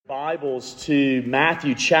Bibles to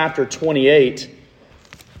Matthew chapter 28.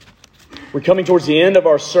 We're coming towards the end of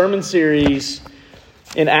our sermon series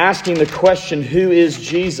in asking the question, who is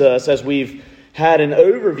Jesus, as we've had an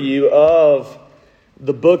overview of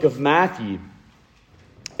the book of Matthew.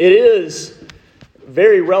 It is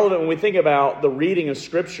very relevant when we think about the reading of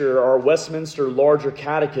Scripture. Our Westminster Larger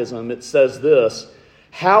Catechism, it says this: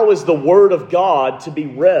 how is the Word of God to be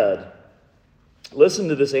read? Listen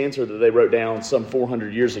to this answer that they wrote down some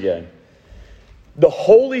 400 years ago. The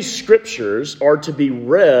Holy Scriptures are to be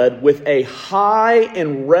read with a high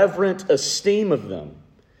and reverent esteem of them,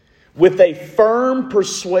 with a firm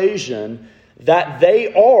persuasion that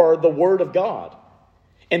they are the Word of God,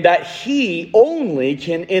 and that He only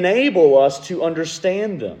can enable us to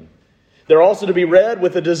understand them. They're also to be read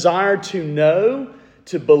with a desire to know,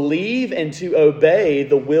 to believe, and to obey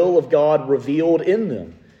the will of God revealed in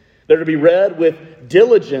them. They're to be read with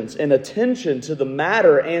diligence and attention to the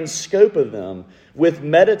matter and scope of them, with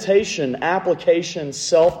meditation, application,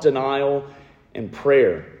 self-denial, and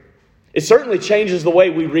prayer. It certainly changes the way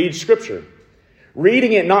we read Scripture.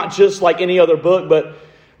 Reading it not just like any other book, but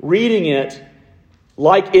reading it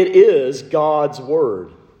like it is God's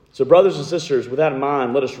Word. So brothers and sisters, with that in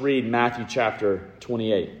mind, let us read Matthew chapter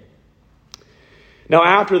 28. Now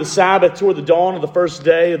after the Sabbath, toward the dawn of the first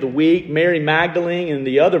day of the week, Mary Magdalene and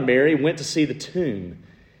the other Mary went to see the tomb.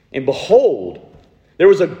 And behold, there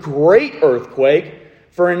was a great earthquake,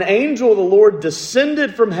 for an angel of the Lord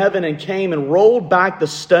descended from heaven and came and rolled back the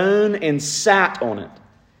stone and sat on it.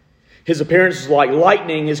 His appearance was like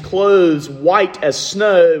lightning, his clothes white as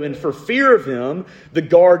snow, and for fear of him, the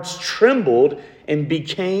guards trembled and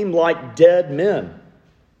became like dead men.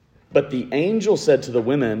 But the angel said to the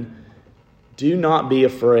women, "Do not be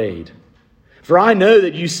afraid, for I know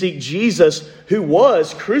that you seek Jesus who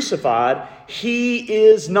was crucified. He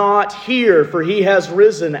is not here, for he has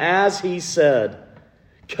risen as he said.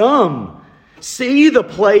 Come, see the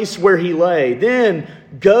place where he lay. Then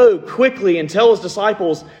go quickly and tell his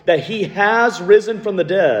disciples that he has risen from the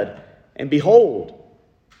dead. And behold,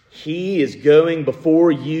 he is going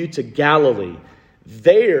before you to Galilee.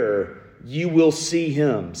 There you will see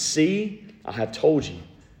him. See, I have told you."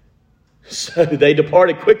 So they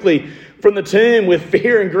departed quickly from the tomb with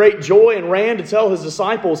fear and great joy and ran to tell his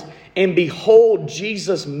disciples. And behold,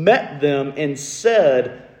 Jesus met them and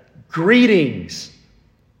said, "Greetings."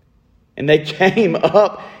 And they came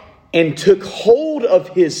up and took hold of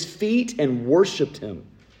his feet and worshipped him.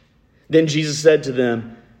 Then Jesus said to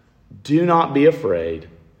them, "Do not be afraid.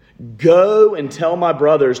 Go and tell my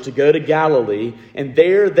brothers to go to Galilee, and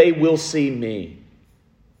there they will see me."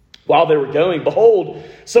 While they were going, behold,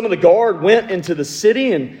 some of the guard went into the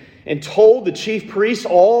city and told the chief priests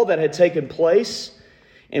all that had taken place.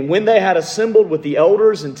 And when they had assembled with the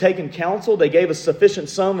elders and taken counsel, they gave a sufficient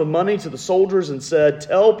sum of money to the soldiers and said,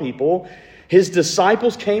 "Tell people, his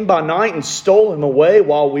disciples came by night and stole him away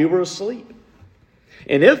while we were asleep.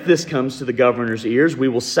 And if this comes to the governor's ears, we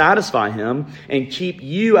will satisfy him and keep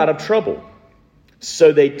you out of trouble."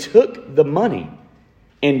 So they took the money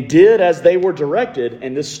and did as they were directed,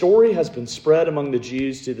 and this story has been spread among the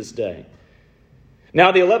Jews to this day.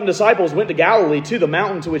 Now the 11 disciples went to Galilee, to the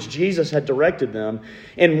mountain to which Jesus had directed them.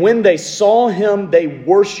 And when they saw him, they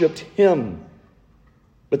worshipped him.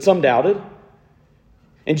 But some doubted.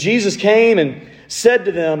 And Jesus came and said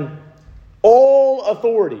to them, "All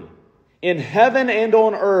authority in heaven and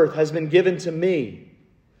on earth has been given to me.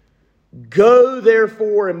 Go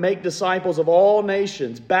therefore and make disciples of all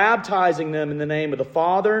nations, baptizing them in the name of the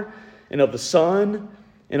Father and of the Son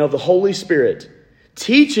and of the Holy Spirit,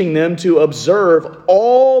 teaching them to observe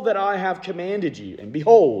all that I have commanded you. And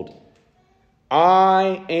behold,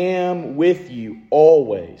 I am with you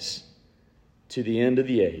always to the end of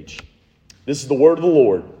the age." This is the word of the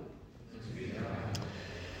Lord.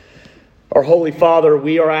 Our Holy Father,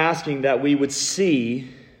 we are asking that we would see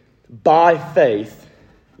by faith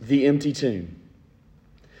the empty tomb.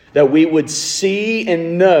 That we would see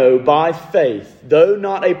and know by faith, though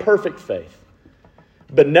not a perfect faith,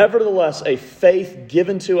 but nevertheless a faith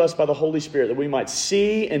given to us by the Holy Spirit, that we might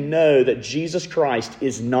see and know that Jesus Christ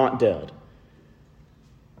is not dead.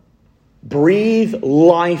 Breathe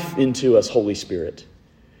life into us, Holy Spirit.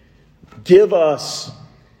 Give us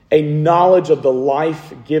a knowledge of the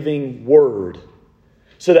life-giving Word,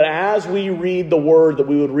 so that as we read the Word, that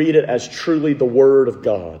we would read it as truly the Word of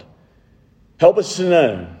God. Help us to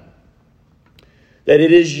know that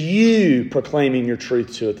it is you proclaiming your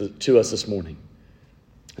truth to us this morning.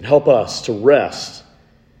 And help us to rest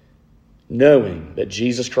knowing that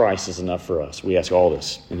Jesus Christ is enough for us. We ask all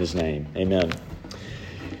this in his name. Amen.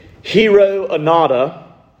 Hiro Onoda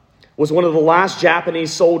was one of the last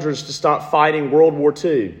Japanese soldiers to stop fighting World War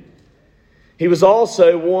II. He was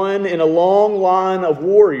also one in a long line of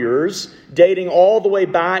warriors dating all the way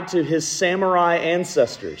back to his samurai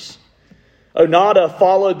ancestors. Onoda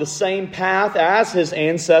followed the same path as his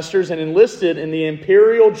ancestors and enlisted in the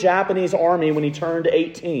Imperial Japanese Army when he turned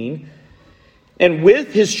 18. And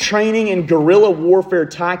with his training in guerrilla warfare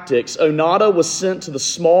tactics, Onoda was sent to the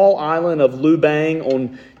small island of Lubang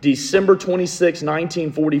on December 26,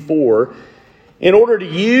 1944, in order to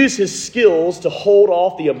use his skills to hold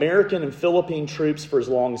off the American and Philippine troops for as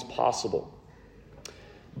long as possible.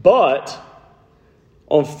 But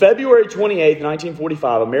on February 28,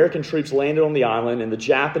 1945, American troops landed on the island, and the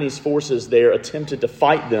Japanese forces there attempted to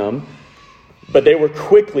fight them, but they were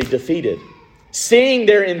quickly defeated. Seeing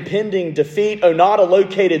their impending defeat, Onoda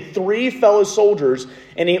located 3 fellow soldiers,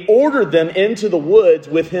 and he ordered them into the woods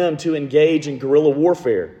with him to engage in guerrilla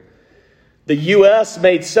warfare. The U.S.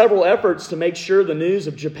 made several efforts to make sure the news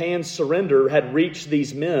of Japan's surrender had reached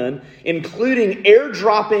these men, including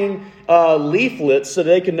airdropping leaflets so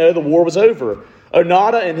they could know the war was over.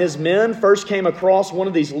 Onoda and his men first came across one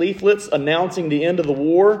of these leaflets announcing the end of the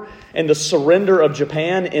war and the surrender of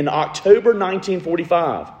Japan in October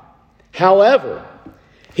 1945. However,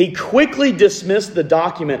 he quickly dismissed the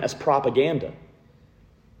document as propaganda.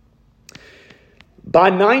 By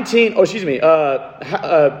he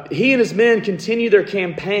and his men continued their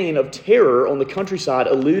campaign of terror on the countryside,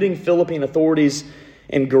 eluding Philippine authorities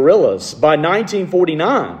and guerrillas. By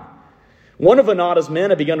 1949, one of Onoda's men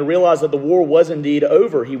had begun to realize that the war was indeed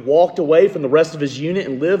over. He walked away from the rest of his unit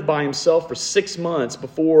and lived by himself for 6 months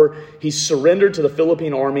before he surrendered to the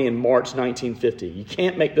Philippine Army in March 1950. You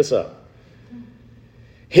can't make this up.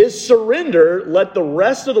 His surrender let the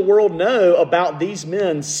rest of the world know about these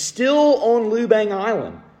men still on Lubang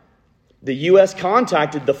Island. The U.S.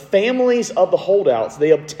 contacted the families of the holdouts.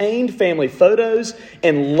 They obtained family photos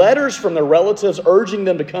and letters from their relatives urging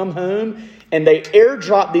them to come home, and they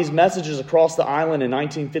airdropped these messages across the island in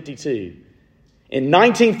 1952. In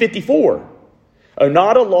 1954,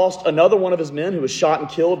 Onoda lost another one of his men who was shot and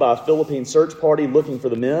killed by a Philippine search party looking for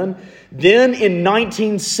the men. Then in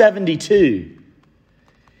 1972,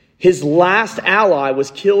 his last ally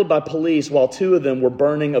was killed by police while 2 of them were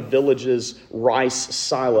burning a village's rice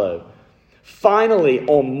silo. Finally,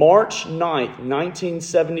 on March 9th,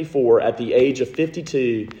 1974, at the age of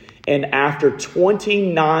 52, and after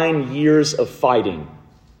 29 years of fighting,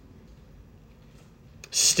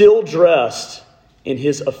 still dressed in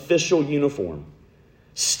his official uniform,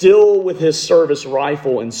 still with his service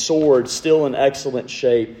rifle and sword, still in excellent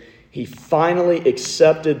shape, he finally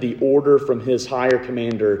accepted the order from his higher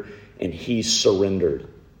commander, and he surrendered.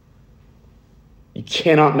 You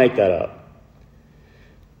cannot make that up.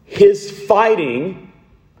 His fighting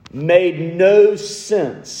made no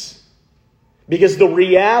sense because the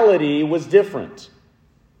reality was different.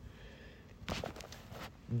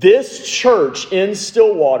 This church in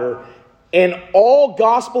Stillwater and all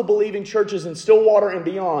gospel-believing churches in Stillwater and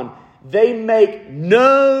beyond, they make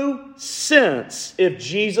no sense if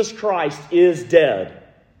Jesus Christ is dead.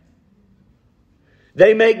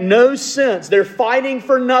 They make no sense. They're fighting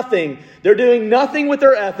for nothing. They're doing nothing with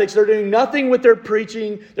their ethics. They're doing nothing with their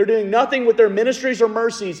preaching. They're doing nothing with their ministries or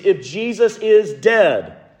mercies if Jesus is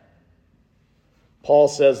dead. Paul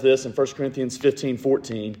says this in 1 Corinthians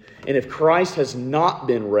 15:14. And if Christ has not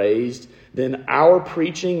been raised, then our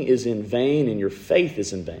preaching is in vain and your faith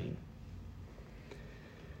is in vain.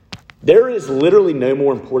 There is literally no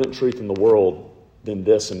more important truth in the world than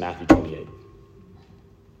this in Matthew 28.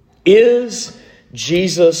 Is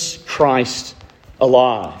Jesus Christ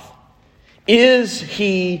alive? Is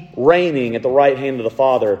he reigning at the right hand of the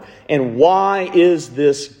Father? And why is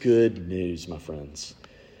this good news, my friends?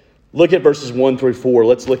 Look at verses 1 through 4.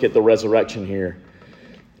 Let's look at the resurrection here.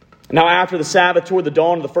 Now after the Sabbath, toward the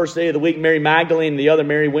dawn of the first day of the week, Mary Magdalene and the other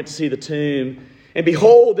Mary went to see the tomb. And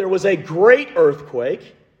behold, there was a great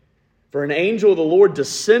earthquake. For an angel of the Lord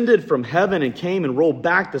descended from heaven and came and rolled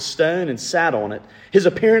back the stone and sat on it. His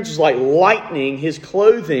appearance was like lightning, his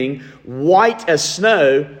clothing white as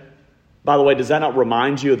snow. By the way, does that not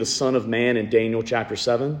remind you of the Son of Man in Daniel chapter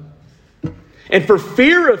 7? And for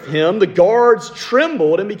fear of him, the guards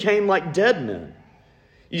trembled and became like dead men.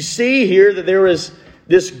 You see here that there is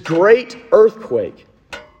this great earthquake.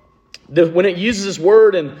 When it uses this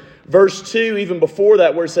word in verse 2, even before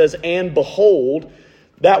that, where it says, and behold,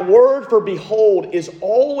 that word for behold is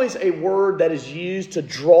always a word that is used to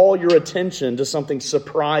draw your attention to something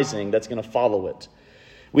surprising that's going to follow it.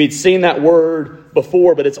 We'd seen that word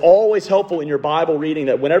before, but it's always helpful in your Bible reading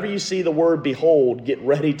that whenever you see the word behold, get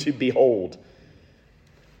ready to behold.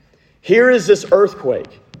 Here is this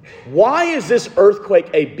earthquake. Why is this earthquake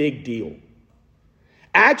a big deal?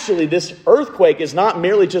 Actually, this earthquake is not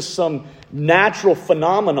merely just some natural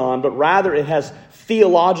phenomenon, but rather it has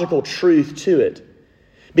theological truth to it.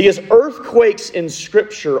 Because earthquakes in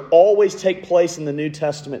Scripture always take place in the New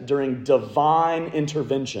Testament during divine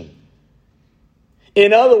intervention.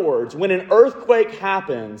 In other words, when an earthquake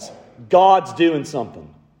happens, God's doing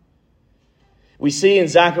something. We see in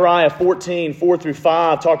Zechariah 14, 4 through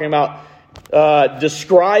 5, talking about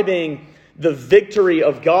describing the victory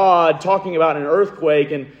of God, talking about an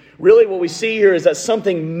earthquake. And really what we see here is that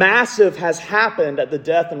something massive has happened at the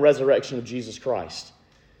death and resurrection of Jesus Christ.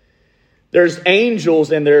 There's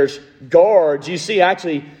angels and there's guards. You see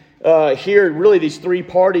actually here really these three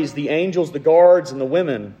parties, the angels, the guards, and the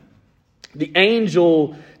women. The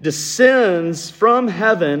angel descends from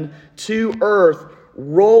heaven to earth,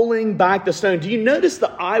 rolling back the stone. Do you notice the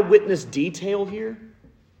eyewitness detail here?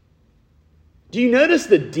 Do you notice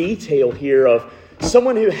the detail here of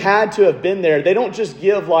someone who had to have been there? They don't just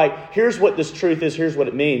give like, here's what this truth is, here's what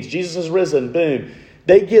it means. Jesus has risen, boom.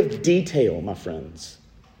 They give detail, my friends.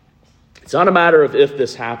 It's not a matter of if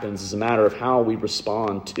this happens, it's a matter of how we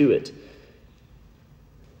respond to it.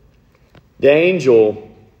 The angel,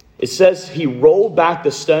 it says he rolled back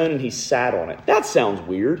the stone and he sat on it. That sounds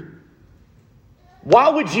weird. Why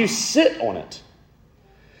would you sit on it?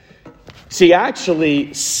 See,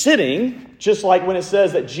 actually, sitting, just like when it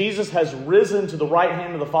says that Jesus has risen to the right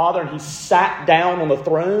hand of the Father and he sat down on the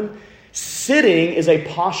throne, sitting is a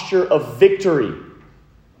posture of victory.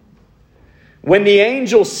 When the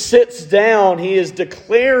angel sits down, he is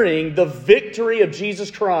declaring the victory of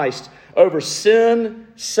Jesus Christ over sin,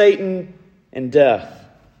 Satan, and death.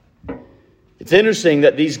 It's interesting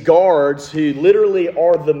that these guards, who literally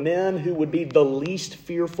are the men who would be the least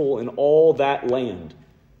fearful in all that land,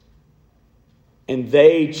 and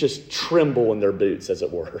they just tremble in their boots, as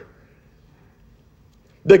it were.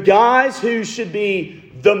 The guys who should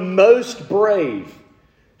be the most brave,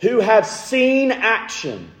 who have seen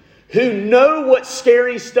action, who know what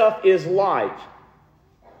scary stuff is like,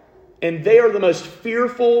 and they are the most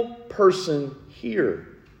fearful person here.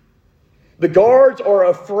 The guards are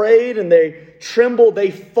afraid and they tremble. They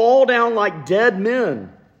fall down like dead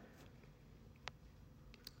men.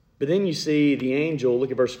 But then you see the angel, look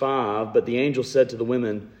at verse 5, but the angel said to the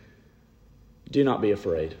women, do not be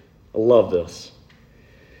afraid. I love this.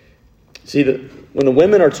 See, when the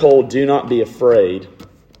women are told, do not be afraid,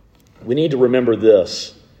 we need to remember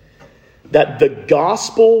this, that the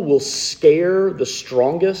gospel will scare the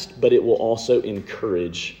strongest, but it will also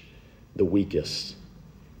encourage the weakest.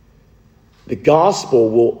 The gospel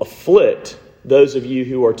will afflict those of you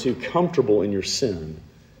who are too comfortable in your sin.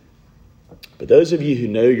 But those of you who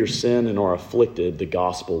know your sin and are afflicted, the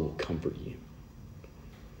gospel will comfort you.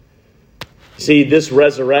 See, this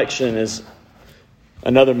resurrection is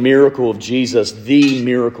another miracle of Jesus, the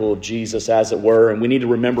miracle of Jesus, as it were. And we need to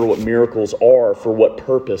remember what miracles are, for what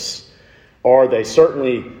purpose are they.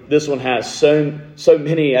 Certainly, this one has so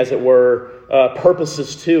many, as it were,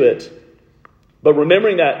 purposes to it. But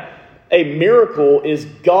remembering that a miracle is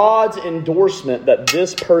God's endorsement that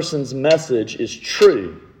this person's message is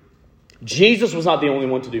true. Jesus was not the only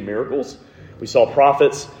one to do miracles. We saw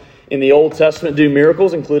prophets in the Old Testament do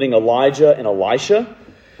miracles, including Elijah and Elisha.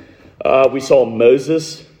 We saw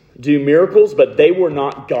Moses do miracles, but they were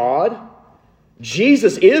not God.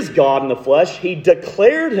 Jesus is God in the flesh. He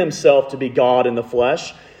declared himself to be God in the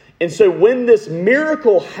flesh. And so when this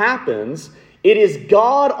miracle happens, it is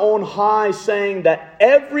God on high saying that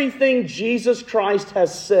everything Jesus Christ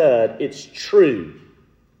has said, it's true.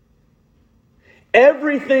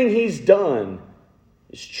 Everything he's done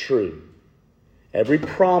is true. Every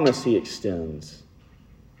promise he extends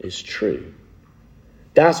is true.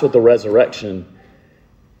 That's what the resurrection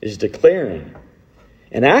is declaring.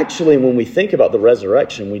 And actually, when we think about the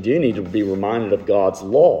resurrection, we do need to be reminded of God's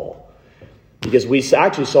law. Because we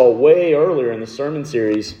actually saw way earlier in the sermon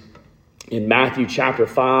series, in Matthew chapter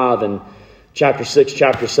 5 and chapter 6,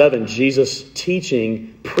 chapter 7, Jesus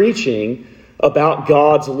teaching, preaching about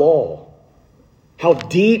God's law. How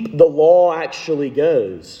deep the law actually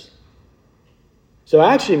goes. So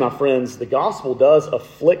actually, my friends, the gospel does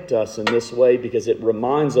afflict us in this way because it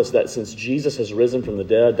reminds us that since Jesus has risen from the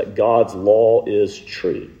dead, that God's law is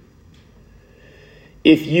true.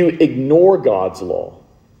 If you ignore God's law,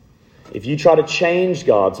 if you try to change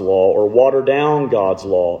God's law or water down God's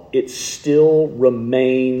law, it still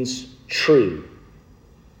remains true.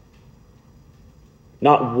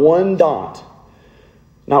 Not one dot,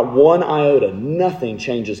 not one iota, nothing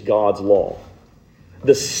changes God's law.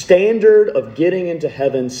 The standard of getting into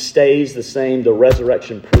heaven stays the same. The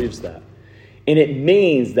resurrection proves that. And it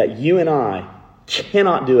means that you and I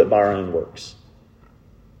cannot do it by our own works.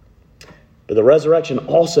 But the resurrection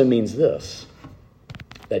also means this,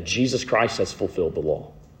 that Jesus Christ has fulfilled the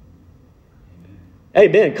law. Hey,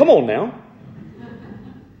 Ben, come on now.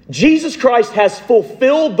 Jesus Christ has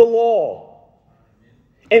fulfilled the law.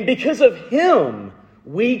 And because of Him,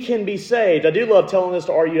 we can be saved. I do love telling this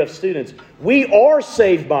to RUF students. We are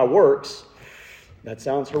saved by works. That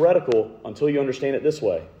sounds heretical until you understand it this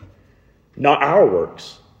way. Not our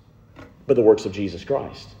works, but the works of Jesus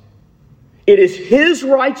Christ. It is His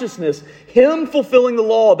righteousness, Him fulfilling the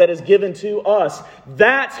law that is given to us.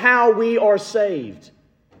 That's how we are saved.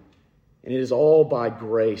 And it is all by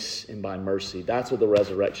grace and by mercy. That's what the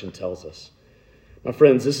resurrection tells us. My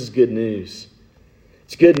friends, this is good news.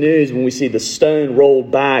 It's good news when we see the stone rolled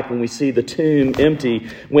back, when we see the tomb empty,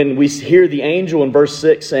 when we hear the angel in verse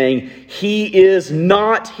 6 saying, He is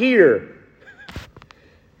not here.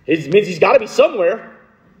 It means He's got to be somewhere,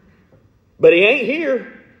 but He ain't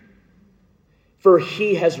here. For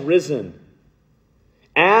He has risen.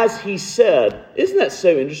 As He said, isn't that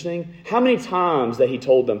so interesting? How many times that He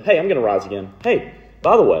told them, hey, I'm going to rise again. Hey,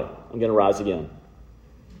 by the way, I'm going to rise again.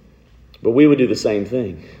 But we would do the same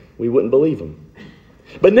thing. We wouldn't believe Him.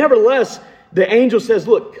 But nevertheless, the angel says,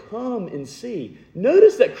 look, come and see.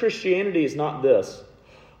 Notice that Christianity is not this.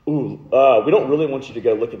 We don't really want you to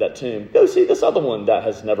go look at that tomb. Go see this other one that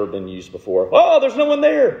has never been used before. Oh, there's no one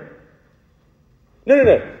there.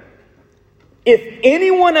 No. If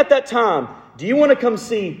anyone at that time, do you want to come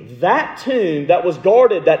see that tomb that was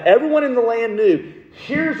guarded, that everyone in the land knew,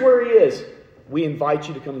 here's where He is. We invite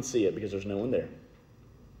you to come and see it because there's no one there.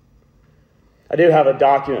 I do have a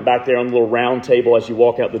document back there on the little round table as you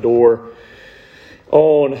walk out the door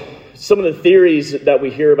on some of the theories that we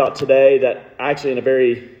hear about today that actually in a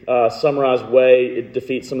very summarized way, it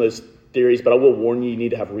defeats some of those theories. But I will warn you, you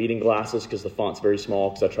need to have reading glasses because the font's very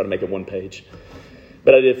small because I try to make it one page.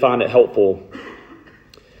 But I did find it helpful.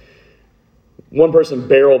 One person,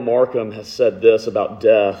 Beryl Markham, has said this about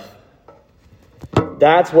death.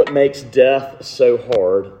 That's what makes death so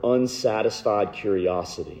hard, unsatisfied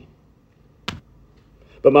curiosity.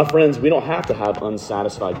 But my friends, we don't have to have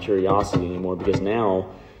unsatisfied curiosity anymore because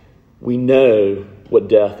now we know what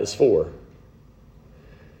death is for.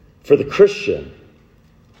 For the Christian,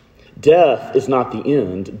 death is not the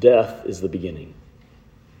end, death is the beginning.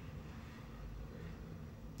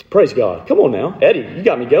 Praise God. Come on now. Eddie, you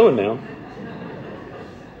got me going now.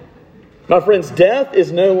 My friends, death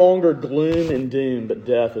is no longer gloom and doom, but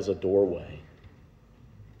death is a doorway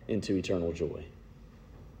into eternal joy.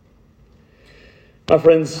 My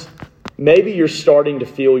friends, maybe you're starting to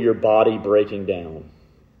feel your body breaking down,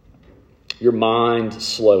 your mind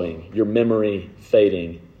slowing, your memory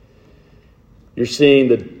fading. You're seeing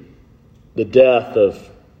the death of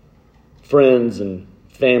friends and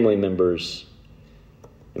family members.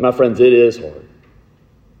 And my friends, it is hard.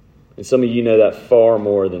 And some of you know that far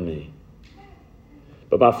more than me.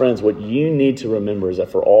 But my friends, what you need to remember is that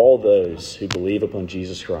for all those who believe upon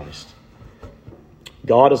Jesus Christ,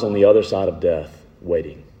 God is on the other side of death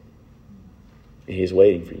waiting. And He's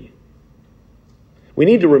waiting for you. We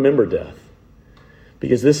need to remember death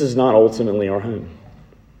because this is not ultimately our home.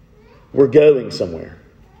 We're going somewhere.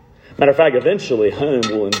 Matter of fact, eventually home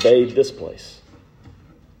will invade this place.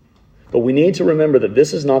 But we need to remember that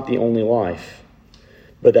this is not the only life,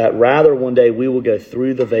 but that rather one day we will go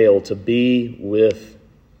through the veil to be with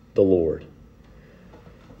the Lord.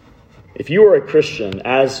 If you are a Christian,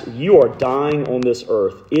 as you are dying on this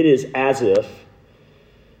earth, it is as if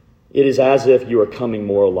you are coming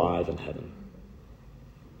more alive in heaven.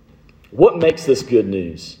 What makes this good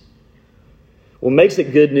news? What makes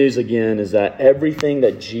it good news again is that everything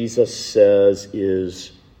that Jesus says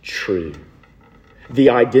is true. The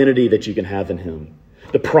identity that you can have in Him,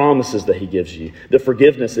 the promises that He gives you, the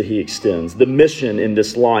forgiveness that He extends, the mission in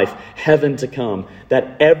this life, heaven to come,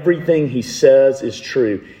 that everything He says is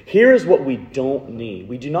true. Here is what we don't need.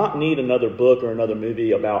 We do not need another book or another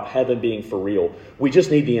movie about heaven being for real. We just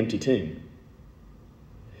need the empty tomb.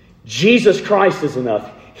 Jesus Christ is enough.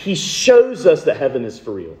 He shows us that heaven is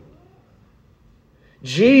for real.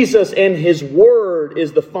 Jesus and His Word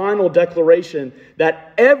is the final declaration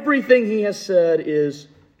that everything He has said is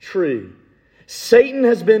true. Satan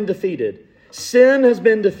has been defeated. Sin has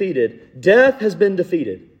been defeated. Death has been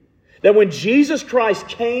defeated. That when Jesus Christ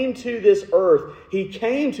came to this earth, He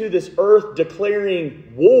came to this earth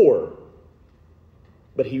declaring war.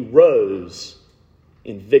 But He rose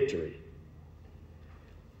in victory.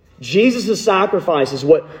 Jesus' sacrifice is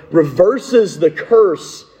what reverses the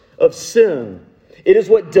curse of sin. It is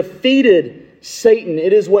what defeated Satan.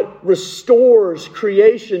 It is what restores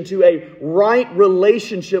creation to a right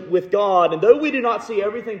relationship with God. And though we do not see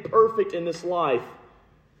everything perfect in this life,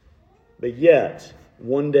 but yet,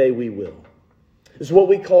 one day we will. This is what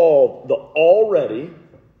we call the already,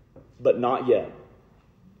 but not yet.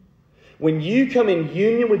 When you come in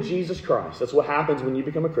union with Jesus Christ, that's what happens when you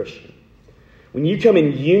become a Christian. When you come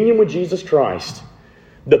in union with Jesus Christ,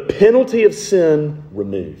 the penalty of sin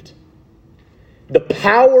removed. The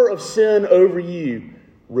power of sin over you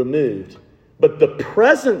removed. But the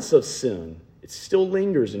presence of sin, it still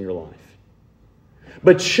lingers in your life.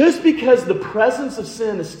 But just because the presence of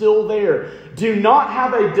sin is still there, do not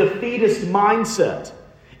have a defeatist mindset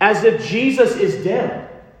as if Jesus is dead.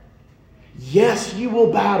 Yes, you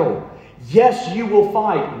will battle. Yes, you will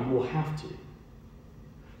fight. And you will have to.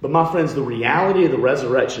 But my friends, the reality of the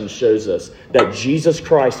resurrection shows us that Jesus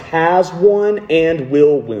Christ has won and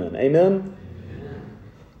will win. Amen?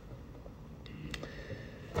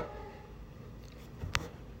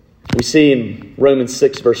 We see in Romans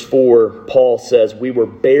 6 verse 4, Paul says, "We were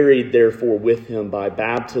buried therefore with him by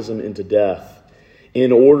baptism into death,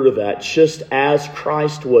 in order that just as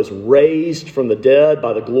Christ was raised from the dead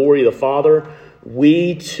by the glory of the Father,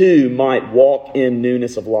 we too might walk in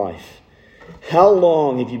newness of life." How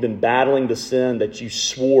long have you been battling the sin that you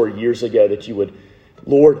swore years ago that you would,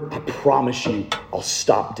 Lord, I promise you, I'll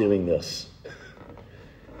stop doing this?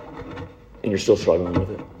 And you're still struggling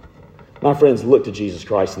with it. My friends, look to Jesus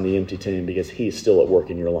Christ in the empty tomb because He is still at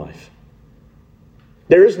work in your life.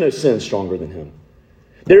 There is no sin stronger than Him.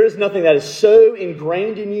 There is nothing that is so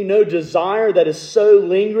ingrained in you, no desire that is so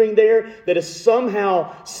lingering there, that is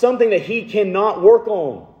somehow something that He cannot work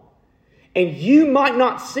on. And you might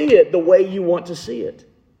not see it the way you want to see it.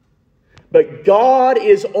 But God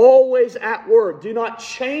is always at work. Do not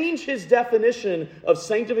change His definition of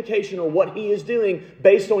sanctification or what He is doing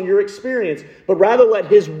based on your experience, but rather let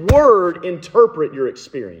His Word interpret your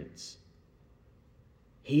experience.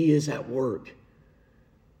 He is at work.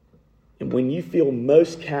 And when you feel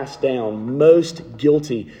most cast down, most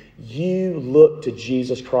guilty, you look to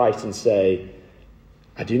Jesus Christ and say,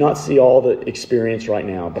 I do not see all the experience right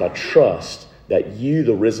now, but I trust that you,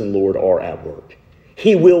 the risen Lord, are at work.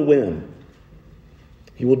 He will win.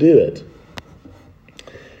 He will do it.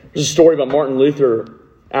 There's a story about Martin Luther.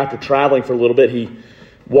 After traveling for a little bit, he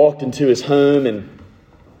walked into his home and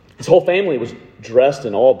his whole family was dressed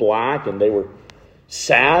in all black and they were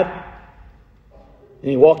sad.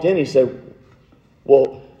 And he walked in and he said,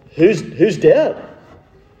 well, who's dead?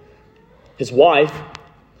 His wife,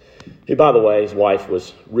 who, by the way, his wife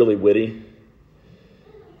was really witty.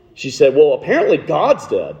 She said, well, apparently God's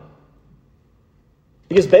dead.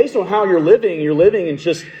 Because based on how you're living in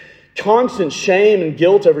just constant shame and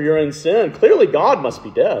guilt over your own sin. Clearly God must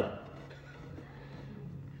be dead.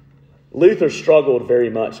 Luther struggled very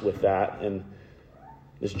much with that. And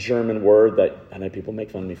this German word that I know people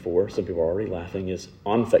make fun of me for, some people are already laughing, is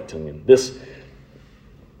Anfechtungen. This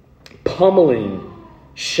pummeling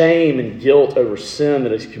shame and guilt over sin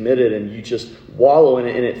that is committed, and you just wallow in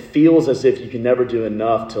it, and it feels as if you can never do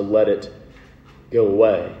enough to let it go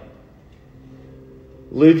away.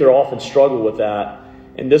 Luther often struggled with that,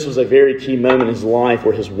 and this was a very key moment in his life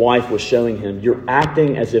where his wife was showing him, you're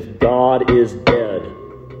acting as if God is dead.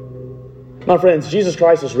 My friends, Jesus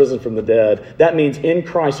Christ is risen from the dead. That means in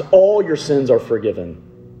Christ all your sins are forgiven.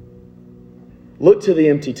 Look to the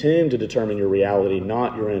empty tomb to determine your reality,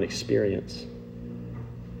 not your own experience.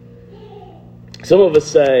 Some of us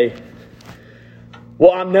say,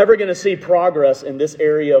 well, I'm never going to see progress in this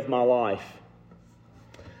area of my life.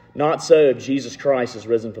 Not so if Jesus Christ is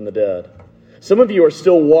risen from the dead. Some of you are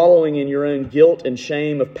still wallowing in your own guilt and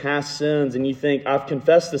shame of past sins, and you think, I've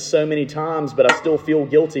confessed this so many times, but I still feel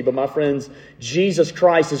guilty. But my friends, Jesus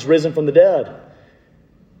Christ is risen from the dead.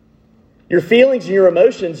 Your feelings and your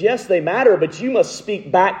emotions, yes, they matter, but you must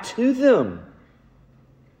speak back to them.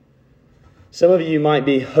 Some of you might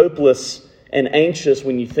be hopeless and anxious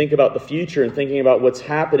when you think about the future and thinking about what's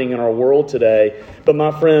happening in our world today. But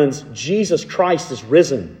my friends, Jesus Christ is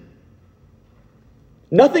risen.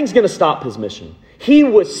 Nothing's going to stop His mission. He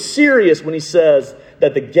was serious when He says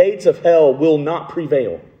that the gates of hell will not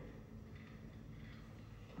prevail.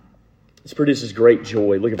 This produces great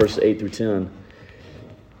joy. Look at verses 8 through 10.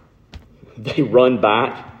 They run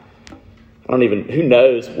back. Who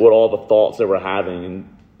knows what all the thoughts they were having.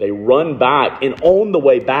 And they run back, and on the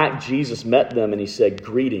way back, Jesus met them and He said,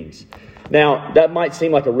 greetings. Now, that might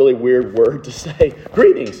seem like a really weird word to say,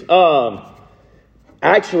 greetings.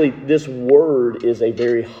 Actually, this word is a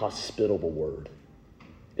very hospitable word.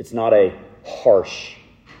 It's not a harsh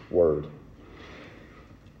word.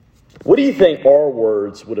 What do you think our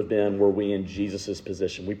words would have been were we in Jesus'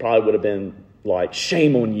 position? We probably would have been like,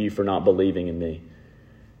 shame on you for not believing in me.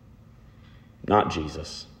 Not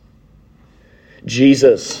Jesus.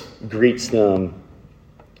 Jesus greets them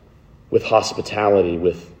with hospitality,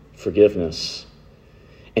 with forgiveness.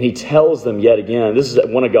 And he tells them yet again, this is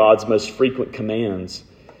one of God's most frequent commands.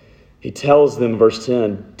 He tells them, verse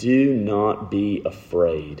 10, do not be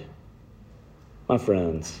afraid. My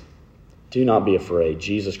friends, do not be afraid.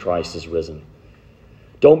 Jesus Christ is risen.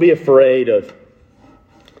 Don't be afraid of,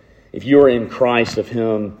 if you are in Christ, of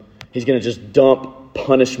him, he's going to just dump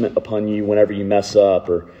punishment upon you whenever you mess up.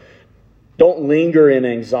 Or don't linger in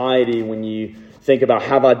anxiety when you think about,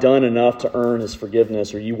 have I done enough to earn his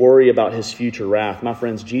forgiveness? Or you worry about his future wrath. My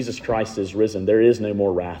friends, Jesus Christ is risen. There is no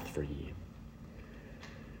more wrath for you.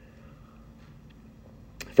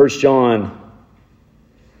 1 John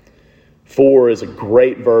 4 is a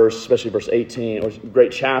great verse, especially verse 18, or a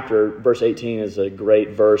great chapter. Verse 18 is a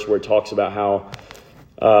great verse where it talks about how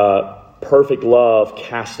perfect love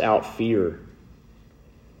casts out fear.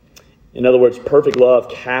 In other words, perfect love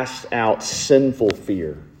casts out sinful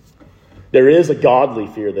fear. There is a godly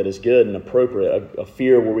fear that is good and appropriate, a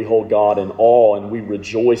fear where we hold God in awe and we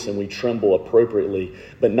rejoice and we tremble appropriately,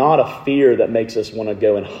 but not a fear that makes us want to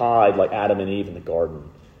go and hide like Adam and Eve in the garden.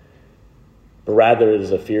 But rather it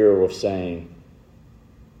is a fear of saying,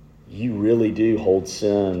 you really do hold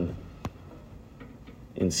sin,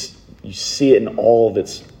 and you see it in all of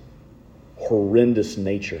its horrendous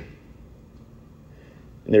nature.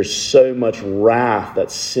 And there's so much wrath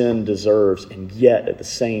that sin deserves, and yet at the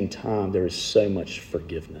same time there is so much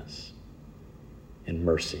forgiveness and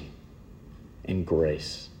mercy and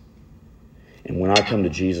grace. And when I come to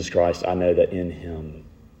Jesus Christ, I know that in him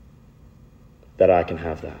that I can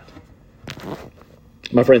have that.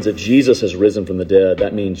 My friends, if Jesus has risen from the dead,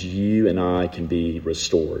 that means you and I can be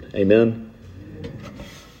restored. Amen?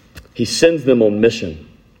 He sends them on mission.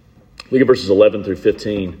 Look at verses 11 through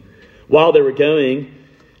 15. While they were going,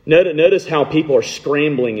 notice how people are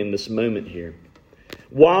scrambling in this moment here.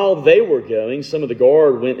 While they were going, some of the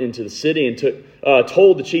guard went into the city and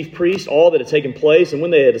told the chief priest all that had taken place. And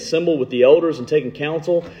when they had assembled with the elders and taken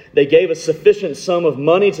counsel, they gave a sufficient sum of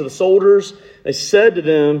money to the soldiers. They said to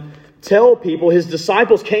them, tell people his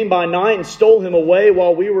disciples came by night and stole him away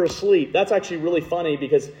while we were asleep. That's actually really funny,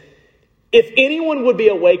 because if anyone would be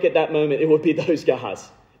awake at that moment, it would be those guys.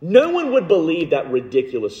 No one would believe that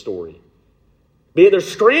ridiculous story. But they're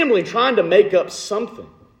scrambling, trying to make up something.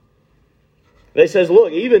 They says,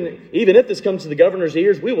 look, even if this comes to the governor's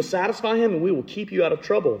ears, we will satisfy him and we will keep you out of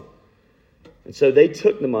trouble. And so they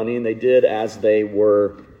took the money and they did as they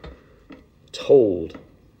were told.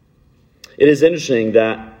 It is interesting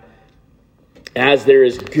that as there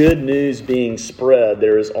is good news being spread,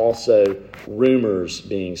 there is also rumors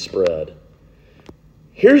being spread.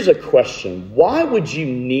 Here's a question. Why would you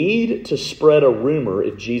need to spread a rumor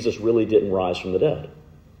if Jesus really didn't rise from the dead?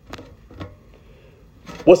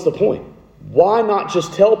 What's the point? Why not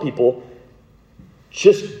just tell people,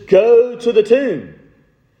 just go to the tomb.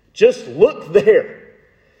 Just look there.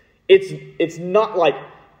 It's not like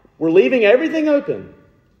we're leaving everything open.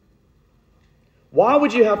 Why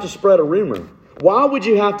would you have to spread a rumor? Why would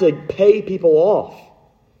you have to pay people off?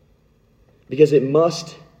 Because it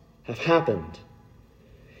must have happened.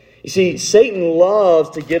 You see, Satan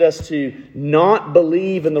loves to get us to not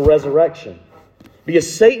believe in the resurrection,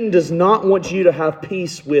 because Satan does not want you to have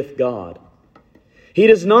peace with God. He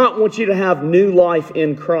does not want you to have new life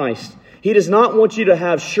in Christ. He does not want you to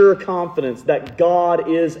have sure confidence that God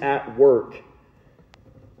is at work.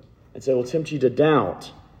 And so it will tempt you to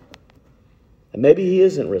doubt. And maybe he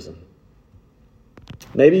isn't risen.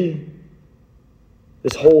 Maybe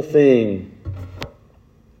this whole thing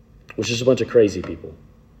was just a bunch of crazy people.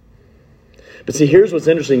 But see, here's what's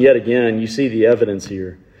interesting yet again. You see the evidence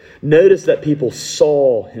here. Notice that people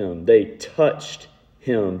saw him. They touched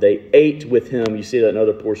him. They ate with him. You see that in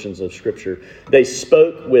other portions of Scripture. They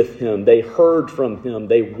spoke with him. They heard from him.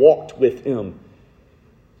 They walked with him.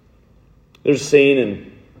 There's a scene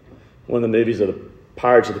in one of the movies of the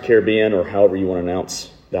Pirates of the Caribbean, or however you want to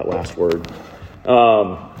announce that last word.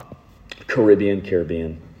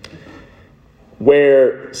 Caribbean,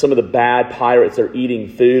 where some of the bad pirates are eating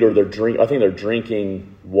food, or I think they're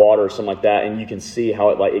drinking water or something like that, and you can see how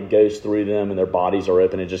it goes through them and their bodies are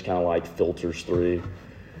open and just kind of filters through.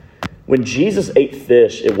 When Jesus ate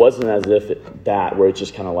fish, it wasn't as if where it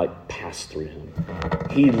just kind of passed through him.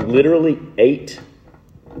 He literally ate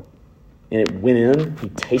and it went in. He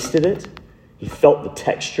tasted it. He felt the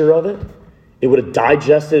texture of it. It would have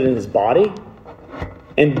digested in his body.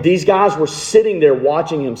 And these guys were sitting there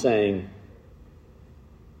watching him saying,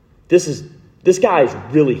 This guy is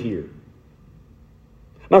really here.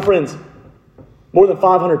 My friends, more than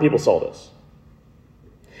 500 people saw this.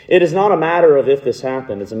 It is not a matter of if this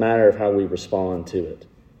happened. It's a matter of how we respond to it.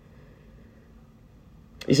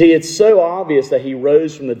 You see, it's so obvious that he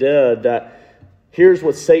rose from the dead that here's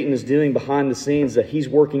what Satan is doing behind the scenes, that he's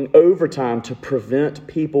working overtime to prevent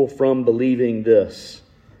people from believing this.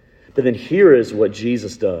 But then here is what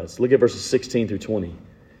Jesus does. Look at verses 16 through 20.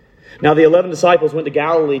 Now the 11 disciples went to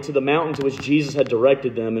Galilee, to the mountain to which Jesus had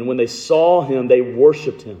directed them. And when they saw him, they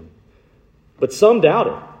worshipped him. But some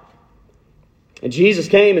doubted. And Jesus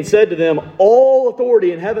came and said to them, all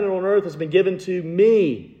authority in heaven and on earth has been given to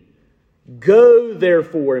me. Go,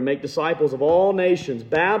 therefore, and make disciples of all nations,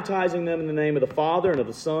 baptizing them in the name of the Father and of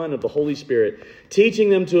the Son and of the Holy Spirit, teaching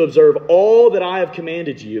them to observe all that I have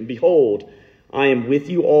commanded you. And behold, I am with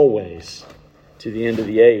you always to the end of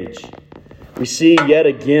the age. We see yet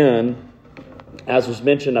again, as was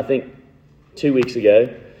mentioned, I think, 2 weeks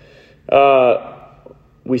ago,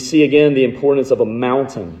 we see again the importance of a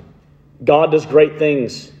mountain. God does great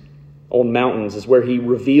things on mountains, is where he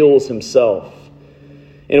reveals himself.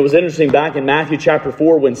 And it was interesting, back in Matthew chapter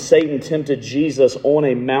 4, when Satan tempted Jesus on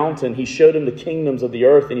a mountain, he showed him the kingdoms of the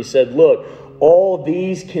earth, and he said, look, all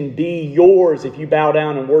these can be yours if you bow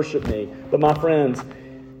down and worship me. But my friends,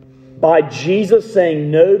 by Jesus saying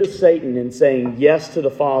no to Satan and saying yes to the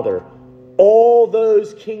Father, all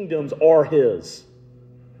those kingdoms are his.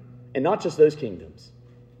 And not just those kingdoms,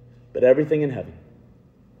 but everything in heaven.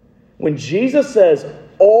 When Jesus says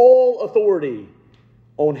all authority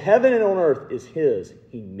on heaven and on earth is his,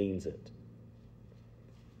 he means it.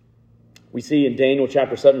 We see in Daniel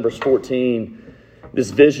chapter 7, verse 14, this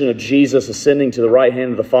vision of Jesus ascending to the right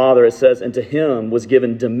hand of the Father. It says, and to him was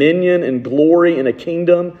given dominion and glory in a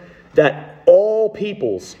kingdom that all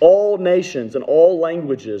peoples, all nations, and all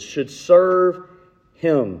languages should serve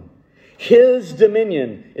him. His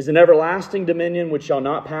dominion is an everlasting dominion which shall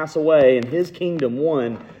not pass away, and his kingdom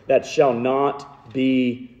one that shall not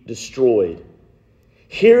be destroyed.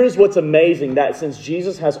 Here's what's amazing, that since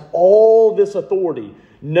Jesus has all this authority,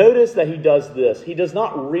 notice that he does this. He does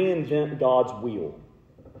not reinvent God's wheel.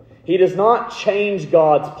 He does not change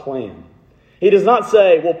God's plan. He does not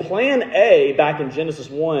say, well, plan A back in Genesis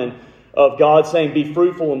 1 of God saying, be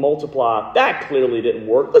fruitful and multiply. That clearly didn't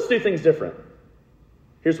work. Let's do things different.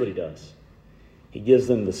 Here's what he does. He gives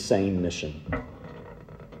them the same mission.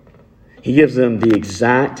 He gives them the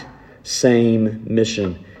exact same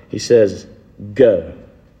mission. He says, go.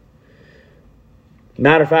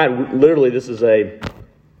 Matter of fact, literally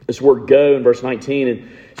this word go in verse 19,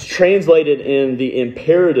 and it's translated in the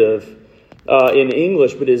imperative in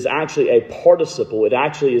English, but it is actually a participle. It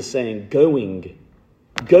actually is saying going.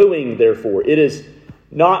 Going, therefore. It is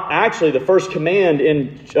not actually the first command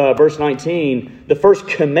in verse 19. The first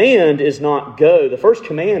command is not go. The first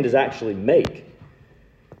command is actually make.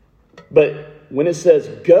 But when it says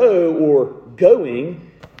go or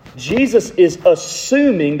going, Jesus is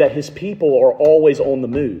assuming that his people are always on the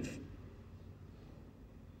move.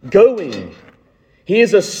 Going. He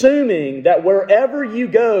is assuming that wherever you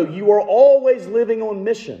go, you are always living on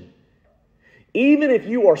mission. Even if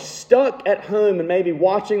you are stuck at home and maybe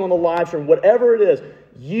watching on the live stream, whatever it is,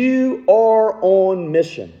 you are on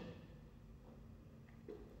mission.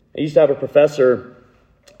 I used to have a professor,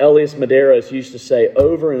 Elias Medeiros, used to say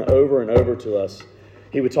over and over and over to us,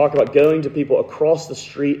 he would talk about going to people across the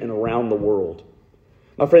street and around the world.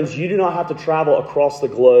 My friends, you do not have to travel across the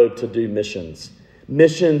globe to do missions.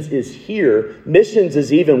 Missions is here. Missions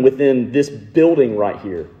is even within this building right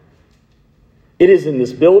here. It is in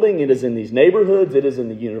this building. It is in these neighborhoods. It is in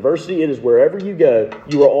the university. It is wherever you go.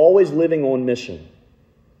 You are always living on mission.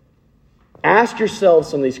 Ask yourself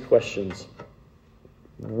some of these questions.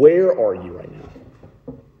 Where are you right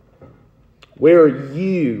now? Where are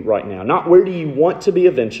you right now? Not where do you want to be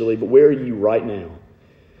eventually, but where are you right now?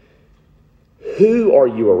 Who are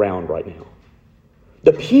you around right now?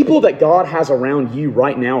 The people that God has around you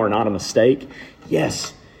right now are not a mistake.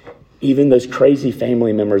 Yes, even those crazy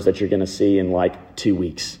family members that you're going to see in like 2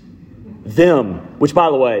 weeks. Them, which by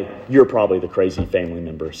the way, you're probably the crazy family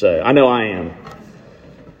member. So I know I am.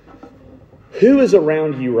 Who is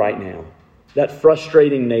around you right now? That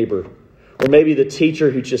frustrating neighbor. Or maybe the teacher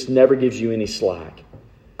who just never gives you any slack.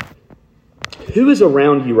 Who is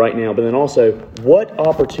around you right now? But then also, what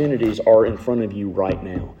opportunities are in front of you right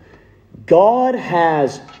now? God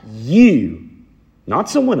has you, not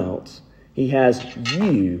someone else. He has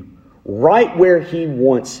you right where He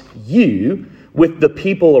wants you with the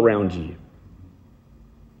people around you.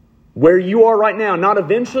 Where you are right now, not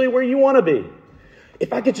eventually where you want to be.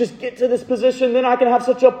 If I could just get to this position, then I can have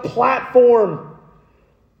such a platform.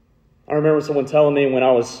 I remember someone telling me when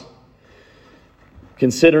I was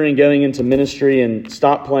considering going into ministry and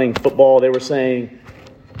stop playing football, they were saying,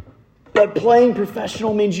 but playing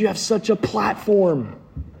professional means you have such a platform.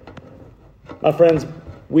 My friends,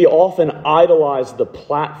 we often idolize the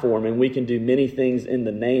platform, and we can do many things in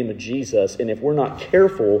the name of Jesus. And if we're not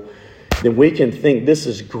careful, then we can think this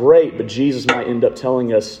is great, but Jesus might end up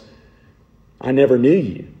telling us, I never knew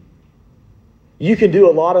you. You can do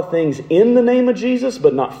a lot of things in the name of Jesus,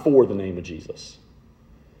 but not for the name of Jesus.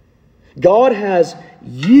 God has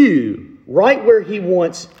you right where He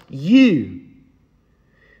wants you.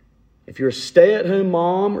 If you're a stay-at-home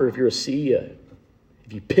mom or if you're a CEO,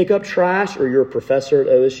 if you pick up trash or you're a professor at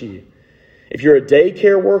OSU, if you're a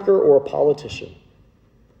daycare worker or a politician,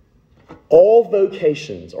 all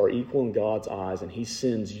vocations are equal in God's eyes, and He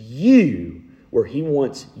sends you where He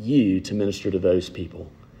wants you to minister to those people.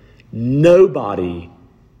 Nobody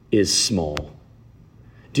is small.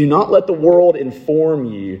 Do not let the world inform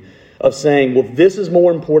you of saying, well, this is more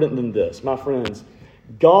important than this. My friends,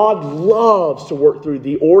 God loves to work through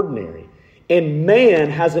the ordinary, and man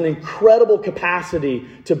has an incredible capacity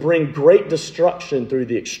to bring great destruction through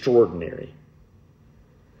the extraordinary.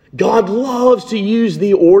 God loves to use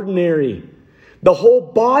the ordinary. The whole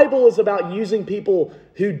Bible is about using people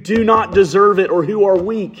who do not deserve it or who are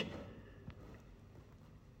weak.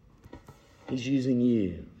 He's using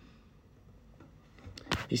you.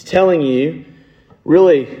 He's telling you,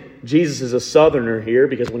 really, Jesus is a southerner here,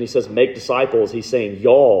 because when He says make disciples, He's saying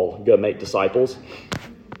y'all go make disciples.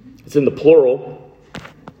 It's in the plural.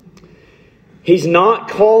 He's not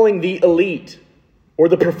calling the elite or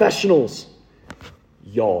the professionals.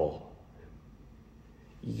 Y'all.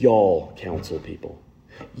 Y'all counsel people.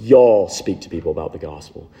 Y'all speak to people about the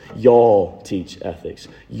gospel. Y'all teach ethics.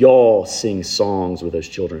 Y'all sing songs with those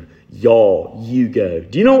children. Y'all, you go.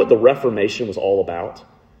 Do you know what the Reformation was all about?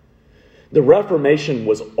 The Reformation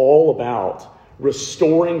was all about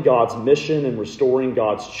restoring God's mission and restoring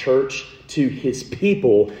God's church to His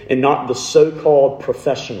people and not the so-called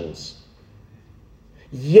professionals.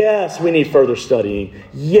 Yes, we need further studying.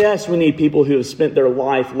 Yes, we need people who have spent their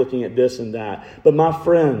life looking at this and that. But my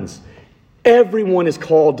friends, everyone is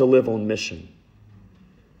called to live on mission.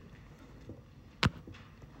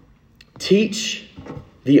 Teach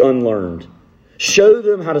the unlearned. Show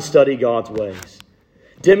them how to study God's ways.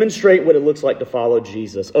 Demonstrate what it looks like to follow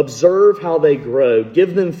Jesus. Observe how they grow.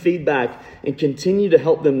 Give them feedback and continue to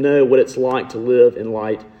help them know what it's like to live in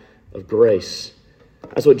light of grace.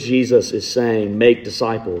 That's what Jesus is saying. Make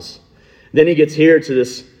disciples. Then He gets here to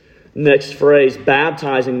this next phrase,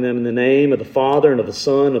 baptizing them in the name of the Father and of the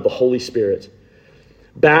Son and of the Holy Spirit.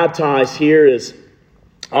 Baptize here is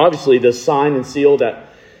obviously the sign and seal that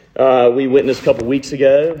we witnessed a couple weeks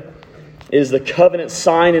ago. It is the covenant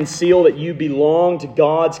sign and seal that you belong to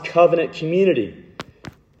God's covenant community.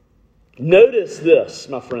 Notice this,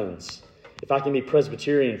 my friends. If I can be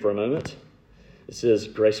Presbyterian for a moment. This is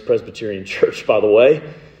Grace Presbyterian Church, by the way.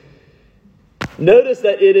 Notice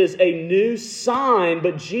that it is a new sign,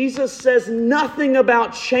 but Jesus says nothing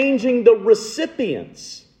about changing the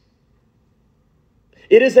recipients.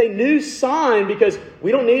 It is a new sign because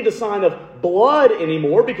we don't need the sign of blood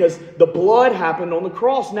anymore because the blood happened on the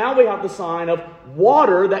cross. Now we have the sign of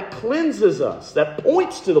water that cleanses us, that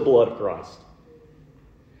points to the blood of Christ.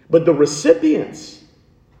 But the recipients,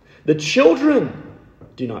 the children,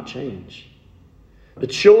 do not change. The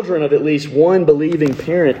children of at least one believing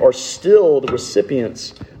parent are still the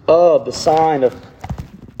recipients of the sign of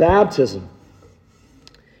baptism.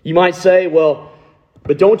 You might say, well,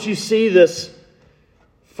 but don't you see this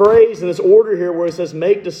phrase in this order here where it says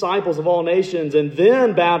make disciples of all nations and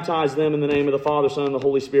then baptize them in the name of the Father, Son, and the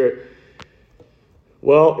Holy Spirit?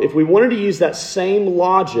 Well, if we wanted to use that same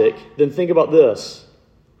logic, then think about this.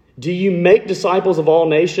 Do you make disciples of all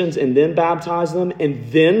nations and then baptize them and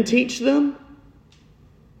then teach them?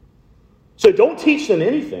 So don't teach them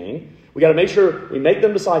anything. We got to make sure we make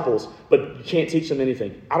them disciples, but you can't teach them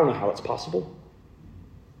anything. I don't know how that's possible.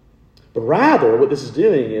 But rather, what this is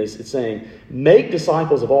doing is it's saying, make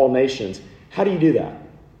disciples of all nations. How do you do that?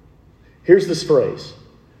 Here's this phrase.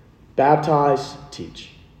 Baptize, teach.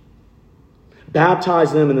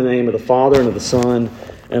 Baptize them in the name of the Father and of the Son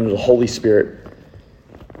and of the Holy Spirit.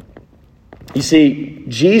 You see,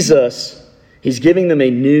 Jesus, He's giving them a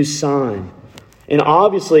new sign. And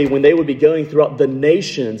obviously, when they would be going throughout the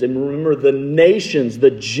nations, and remember the nations,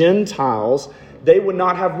 the Gentiles, they would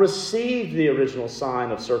not have received the original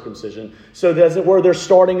sign of circumcision. So as it were, they're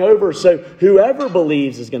starting over. So whoever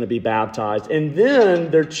believes is going to be baptized. And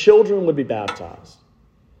then their children would be baptized.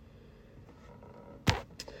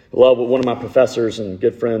 I love what one of my professors and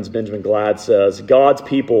good friends, Benjamin Glad, says. God's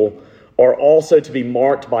people are also to be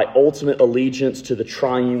marked by ultimate allegiance to the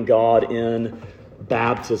triune God in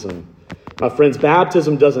baptism. My friends,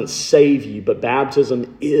 baptism doesn't save you, but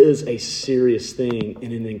baptism is a serious thing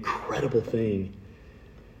and an incredible thing.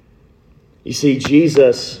 You see,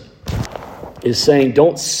 Jesus is saying,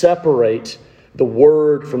 don't separate the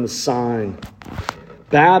word from the sign.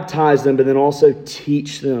 Baptize them, but then also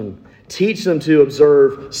teach them. Teach them to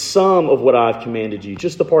observe some of what I've commanded you.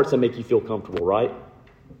 Just the parts that make you feel comfortable, right?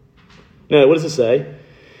 No, what does it say?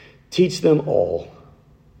 Teach them all.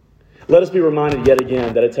 Let us be reminded yet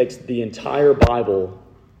again that it takes the entire Bible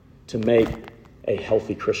to make a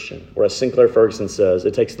healthy Christian. Or as Sinclair Ferguson says,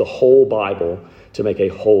 it takes the whole Bible to make a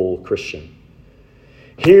whole Christian.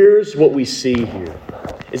 Here's what we see here,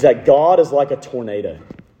 is that God is like a tornado.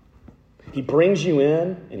 He brings you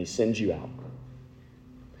in and he sends you out.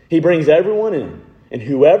 He brings everyone in, and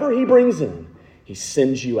whoever he brings in, he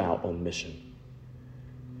sends you out on mission.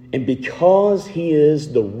 And because he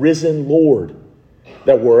is the risen Lord,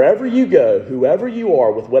 that wherever you go, whoever you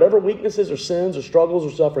are, with whatever weaknesses or sins or struggles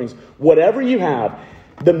or sufferings, whatever you have,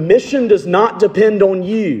 the mission does not depend on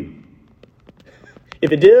you.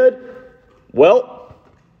 If it did, well,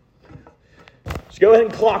 just go ahead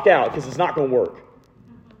and clock out because it's not going to work.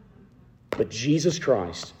 But Jesus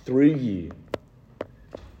Christ, through you,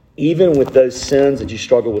 even with those sins that you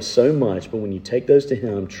struggle with so much, but when you take those to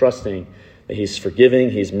him, trusting that he's forgiving,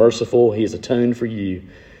 he's merciful, he's atoned for you,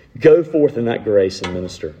 go forth in that grace and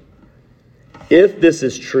minister. If this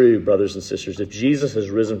is true, brothers and sisters, if Jesus has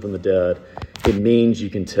risen from the dead, it means you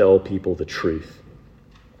can tell people the truth.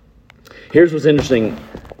 Here's what's interesting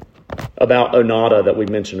about Onada that we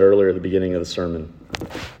mentioned earlier at the beginning of the sermon.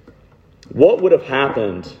 What would have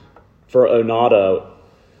happened for Onada,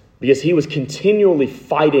 because he was continually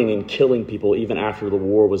fighting and killing people even after the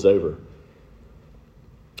war was over?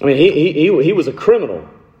 I mean, he was a criminal.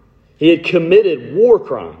 He had committed war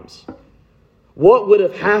crimes. What would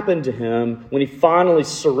have happened to him when he finally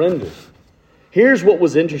surrendered? Here's what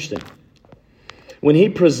was interesting. When he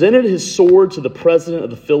presented his sword to the president of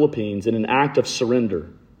the Philippines in an act of surrender,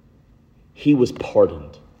 he was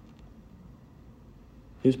pardoned.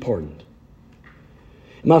 He was pardoned.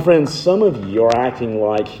 My friends, some of you are acting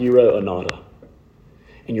like Hiro Onada,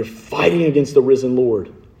 and you're fighting against the risen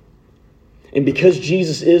Lord. And because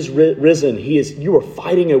Jesus is risen, you are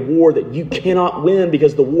fighting a war that you cannot win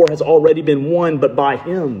because the war has already been won, but by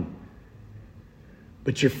him.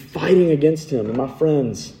 But you're fighting against him. And my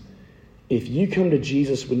friends, if you come to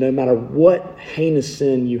Jesus with no matter what heinous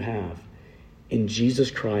sin you have, in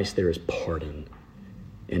Jesus Christ there is pardon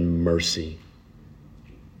and mercy.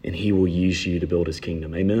 And he will use you to build his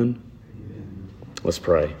kingdom. Amen? Let's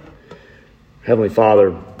pray. Heavenly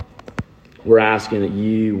Father, we're asking that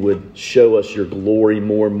you would show us your glory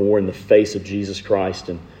more and more in the face of Jesus Christ.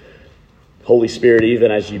 And Holy Spirit, even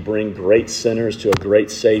as you bring great sinners to a great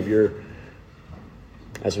Savior,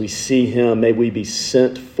 as we see him, may we be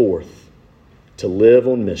sent forth to live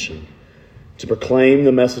on mission, to proclaim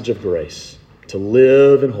the message of grace, to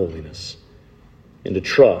live in holiness, and to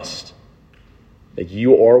trust that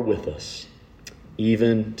you are with us,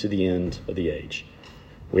 even to the end of the age.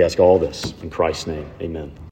 We ask all this in Christ's name. Amen.